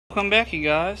Welcome back, you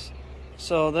guys.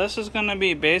 So this is going to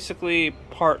be basically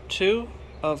part 2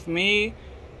 of me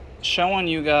showing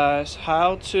you guys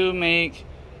how to make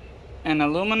an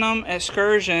aluminum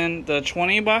extrusion, the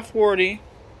 20x40.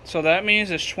 So that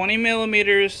means it's 20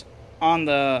 millimeters on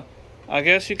the, I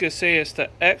guess you could say it's the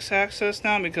x-axis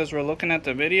now because we're looking at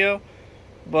the video,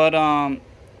 but and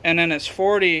then it's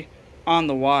 40 on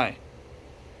the y.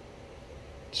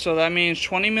 So that means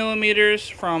 20 millimeters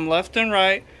from left and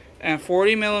right and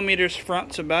 40 millimeters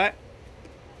front to back.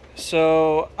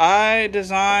 So I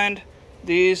designed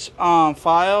these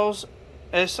files.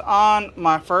 It's on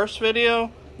my first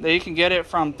video that you can get it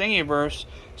from Thingiverse.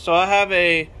 So I have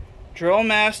a Drill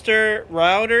Master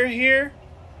router here,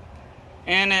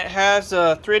 and it has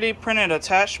a 3D printed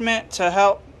attachment to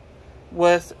help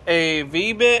with a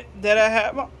V-bit that I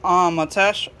have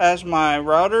attached as my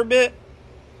router bit,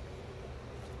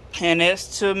 and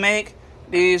it's to make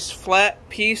these flat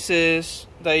pieces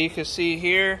that you can see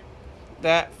here.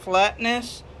 That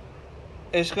flatness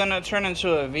is going to turn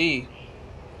into a V,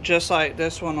 just like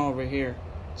this one over here.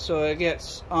 So it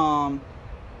gets a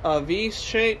V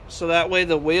shape, so that way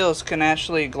the wheels can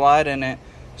actually glide in it.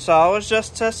 So I was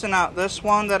just testing out this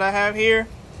one that I have here.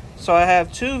 So I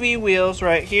have 2 V wheels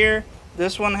right here.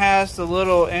 This one has the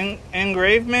little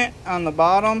engravement on the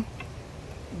bottom,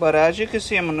 but as you can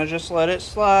see, I'm going to just let it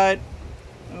slide.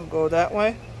 It'll go that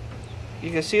way. You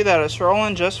can see that it's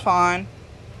rolling just fine.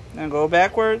 Then go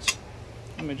backwards.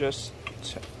 Let me just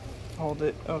hold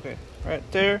it. Okay, right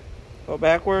there. Go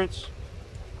backwards.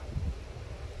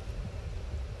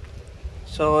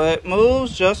 So it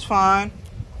moves just fine.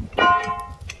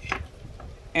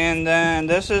 And then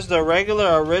this is the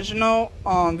regular original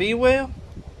V wheel.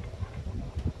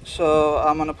 So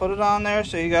I'm going to put it on there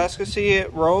so you guys can see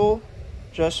it roll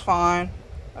just fine.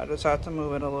 I just have to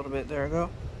move it a little bit. There we go.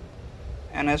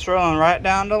 And it's rolling right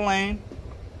down the lane.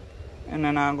 And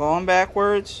then I'm going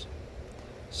backwards.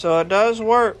 So it does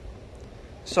work.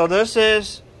 So this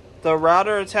is the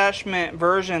router attachment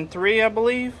version 3, I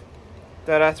believe,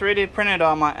 that I 3D printed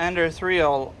on my Ender 3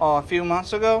 a few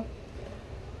months ago.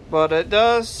 But it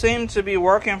does seem to be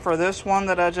working for this one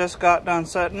that I just got done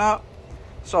setting up.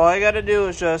 So all you got to do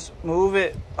is just move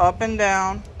it up and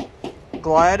down,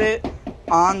 glide it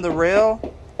on the rail.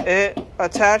 It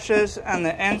attaches on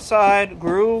the inside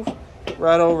groove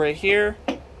right over here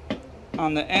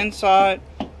on the inside,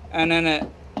 and then it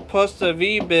puts the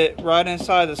V bit right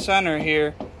inside the center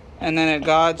here, and then it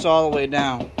guides all the way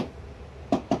down.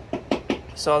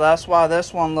 So that's why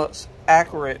this one looks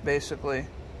accurate basically.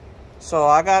 So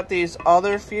I got these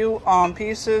other few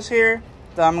pieces here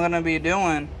that I'm going to be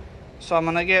doing. So I'm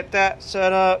going to get that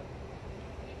set up,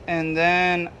 and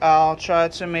then I'll try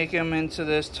to make them into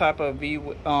this type of V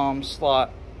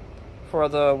slot for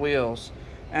the wheels.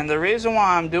 And the reason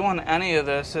why I'm doing any of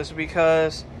this is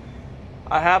because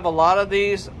I have a lot of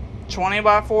these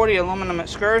 20x40 aluminum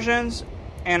extrusions,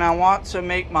 and I want to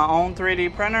make my own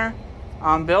 3D printer.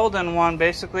 I'm building one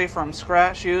basically from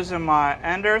scratch using my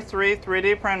Ender 3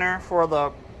 3D printer for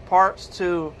the parts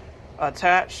to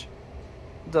attach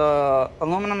the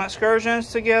aluminum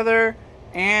extrusions together,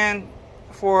 and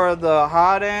for the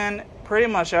hot end, pretty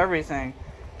much everything.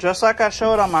 Just like I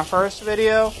showed on my first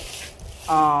video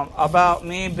about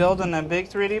me building a big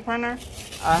 3D printer,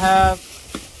 I have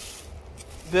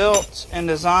built and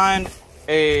designed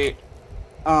a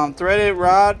threaded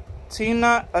rod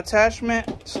T-nut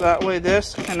attachment, so that way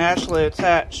this can actually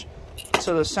attach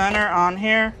to the center on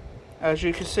here. As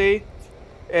you can see,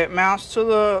 it mounts to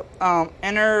the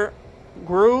inner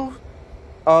groove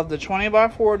of the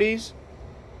 20x40s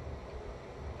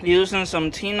using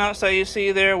some T-nuts that you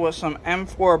see there with some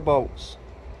M4 bolts.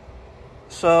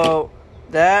 So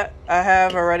that I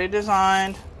have already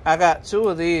designed. I got 2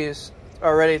 of these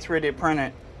already 3D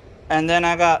printed. And then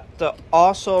I got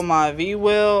also my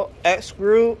V-wheel X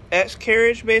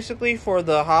carriage basically for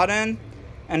the hot end.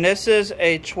 And this is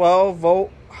a 12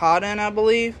 volt hot end, I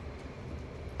believe.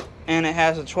 And it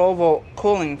has a 12 volt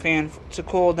cooling fan to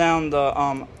cool down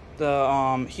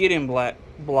the heating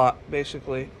block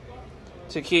basically,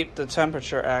 to keep the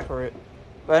temperature accurate.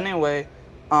 But anyway,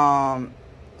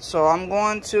 so I'm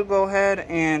going to go ahead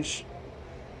and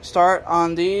start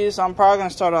on these. I'm probably going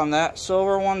to start on that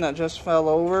silver one that just fell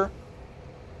over.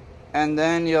 And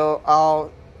then I'm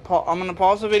going to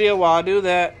pause the video while I do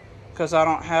that, because I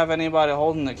don't have anybody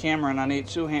holding the camera and I need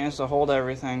 2 hands to hold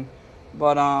everything.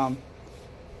 But I'm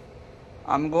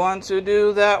going to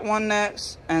do that one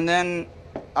next, and then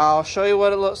I'll show you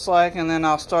what it looks like, and then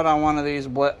I'll start on one of these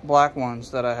black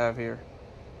ones that I have here.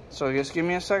 So just give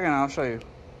me a second and I'll show you.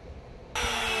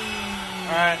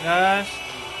 Alright guys,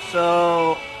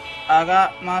 so I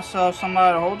got myself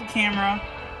somebody to hold the camera.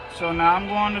 So now I'm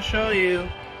going to show you.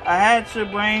 I had to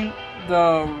bring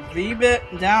the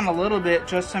V-bit down a little bit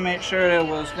just to make sure it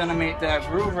was going to make that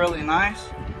groove really nice.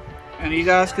 And you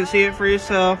guys can see it for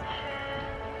yourself.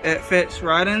 It fits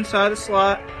right inside the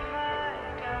slot.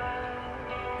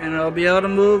 And it'll be able to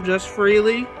move just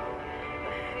freely.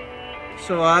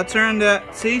 So I turned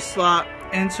that C slot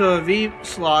into a V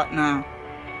slot now.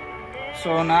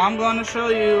 So now I'm going to show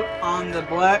you on the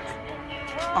black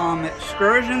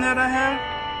extrusion that I have.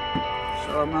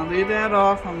 So I'm going to leave that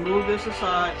off. I'm going to move this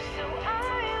aside.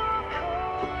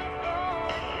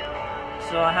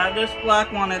 So I had this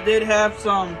black one. It did have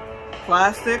some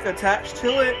plastic attached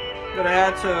to it that I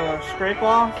had to scrape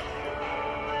off.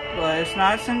 But it's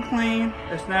nice and clean.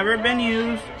 It's never been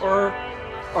used or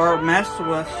messed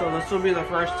with. So this will be the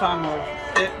first time of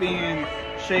it being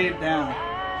shaved down.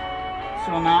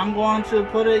 So now I'm going to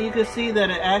put it, you can see that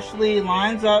it actually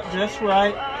lines up just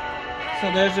right.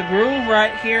 So there's a groove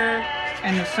right here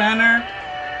in the center.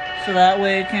 So that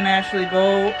way it can actually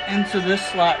go into this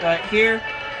slot right here.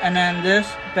 And then this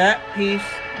back piece,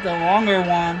 the longer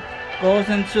one, goes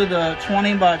into the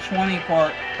 20 by 20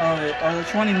 part of it, or the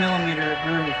 20 millimeter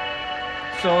groove.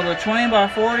 So the 20 by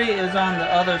 40 is on the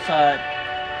other side.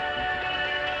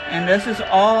 And this is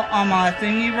all on my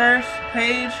Thingiverse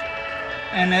page.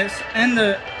 And it's in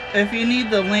the, if you need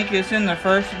the link, it's in the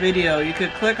first video. You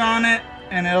could click on it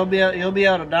and you'll be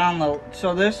able to download.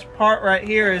 So this part right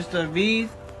here is the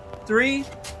V3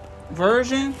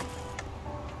 version.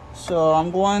 So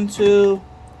I'm going to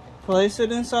place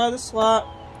it inside the slot.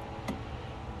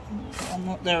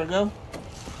 There we go.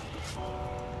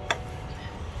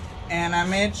 And I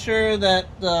made sure that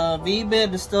the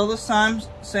V-bit is still the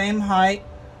same height.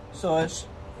 So it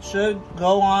should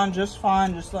go on just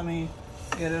fine. Just let me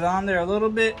get it on there a little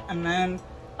bit. And then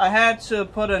I had to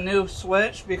put a new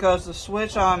switch because the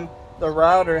switch on the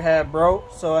router had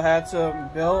broke. So I had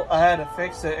to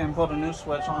fix it and put a new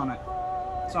switch on it.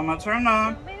 So I'm going to turn it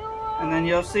on. And then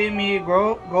you'll see me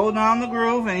go down the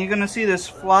groove. And you're going to see this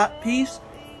flat piece.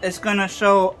 It's going to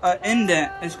show an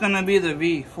indent. It's going to be the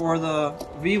V for the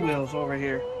V wheels over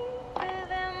here.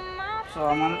 So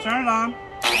I'm going to turn it on.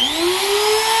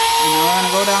 And now we're going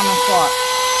to go down the slot.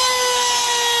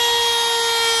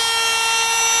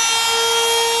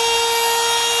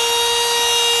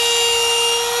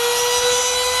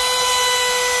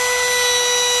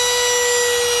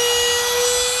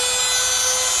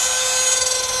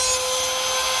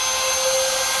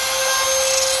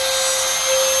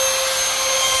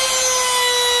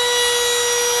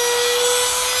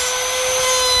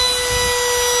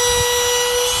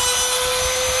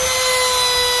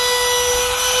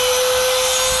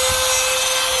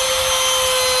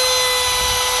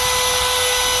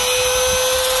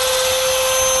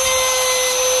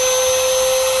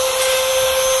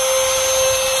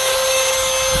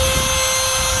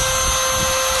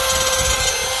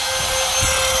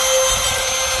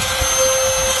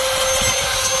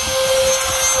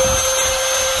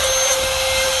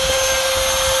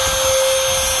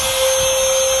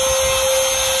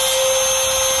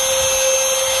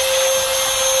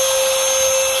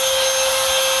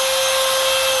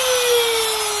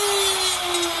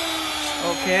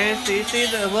 Okay, so you see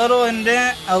the little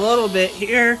indent a little bit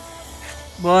here,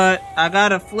 but I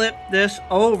gotta flip this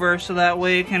over so that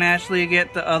way you can actually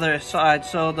get the other side.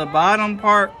 So the bottom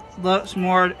part looks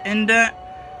more indent,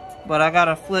 but I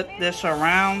gotta flip this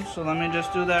around. So let me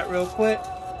just do that real quick.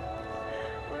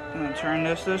 I'm gonna turn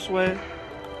this way.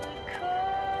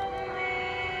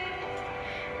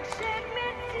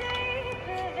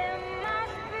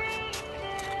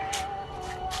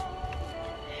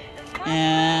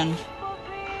 And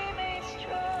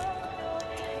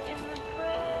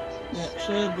it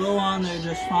should go on there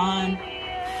just fine.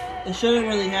 It shouldn't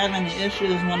really have any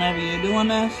issues whenever you're doing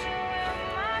this.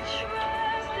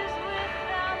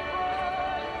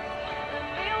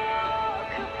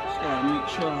 Just gotta make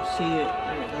sure I see it.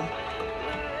 There we go.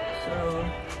 So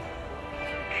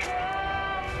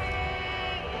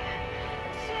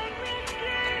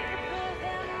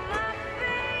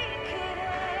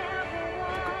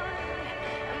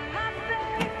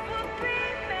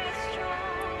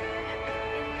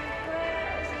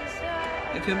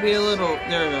it could be a little,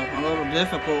 there we go, a little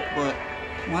difficult, but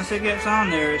once it gets on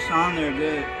there, it's on there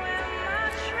good.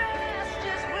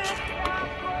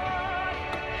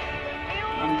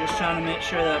 I'm just trying to make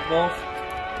sure that both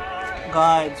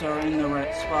guides are in the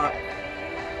right spot.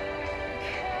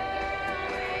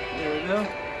 There we go.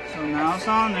 So now it's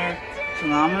on there. So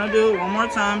now I'm going to do it one more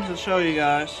time to show you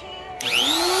guys.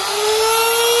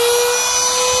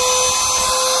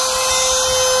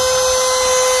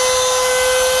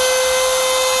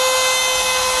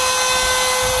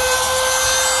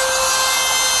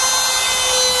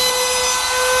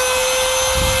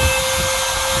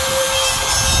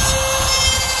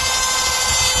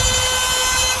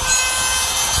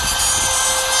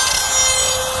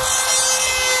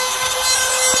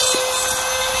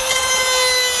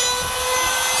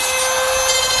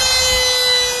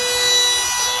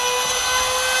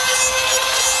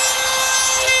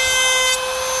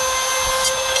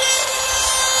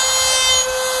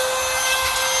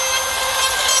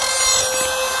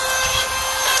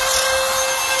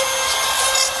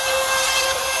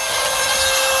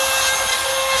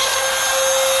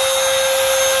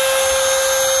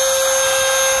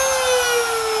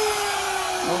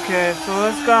 Okay, so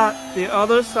it's got the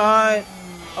other side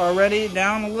already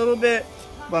down a little bit,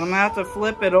 but I'm gonna have to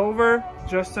flip it over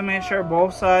just to make sure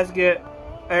both sides get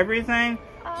everything.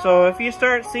 So if you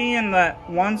start seeing that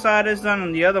one side is done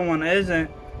and the other one isn't,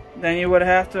 then you would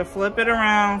have to flip it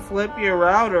around, flip your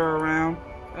router around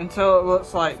until it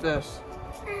looks like this.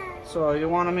 So you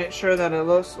want to make sure that it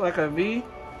looks like a V,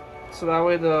 so that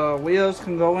way the wheels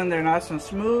can go in there nice and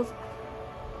smooth.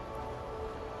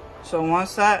 So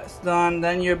once that's done,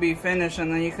 then you'll be finished,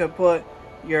 and then you could put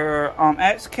your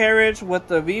X carriage with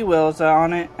the V wheels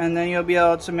on it, and then you'll be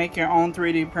able to make your own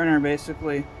 3D printer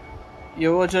basically.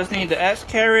 You will just need the X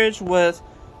carriage with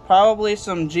probably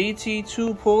some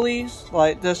GT2 pulleys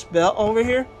like this belt over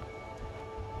here.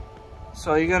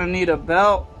 So you're gonna need a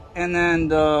belt, and then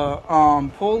the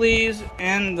pulleys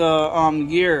and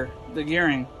the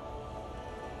gearing.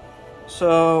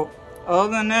 So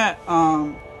other than that,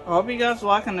 I hope you guys are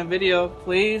liking the video.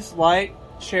 Please like,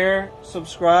 share,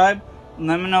 subscribe, and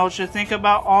let me know what you think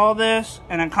about all this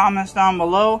in the comments down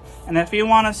below. And if you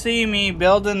want to see me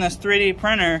building this 3D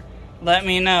printer, let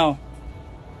me know,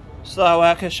 so that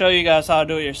way I can show you guys how to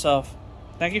do it yourself.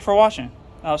 Thank you for watching.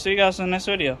 I'll see you guys in the next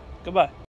video. Goodbye.